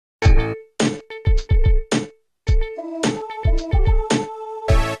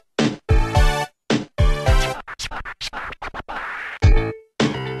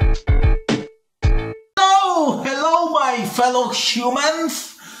fellow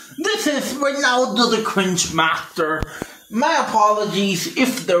humans. This is Ronaldo the Cringe Master. My apologies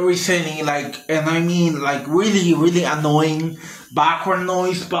if there is any really annoying background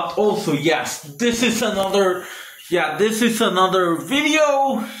noise, but also yes, this is another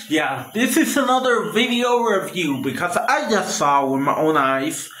video. This is another video review because I just saw with my own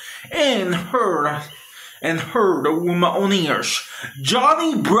eyes and heard with my own ears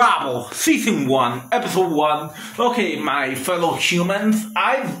Johnny Bravo Season 1 Episode 1. Okay, my fellow humans,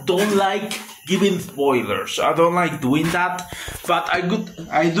 I don't like giving spoilers. I don't like doing that, but I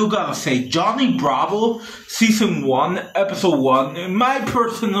do gotta say, Johnny Bravo Season 1 Episode 1, in my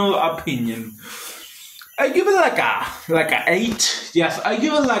personal opinion, I give it like a 8. Yes, I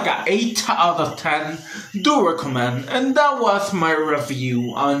give it like a 8 out of 10. Do recommend. And that was my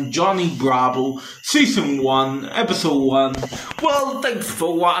review on Johnny Bravo Season 1 Episode 1. Well, thanks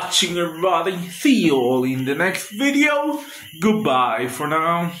for watching, everybody. See you all in the next video. Goodbye for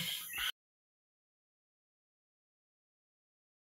now.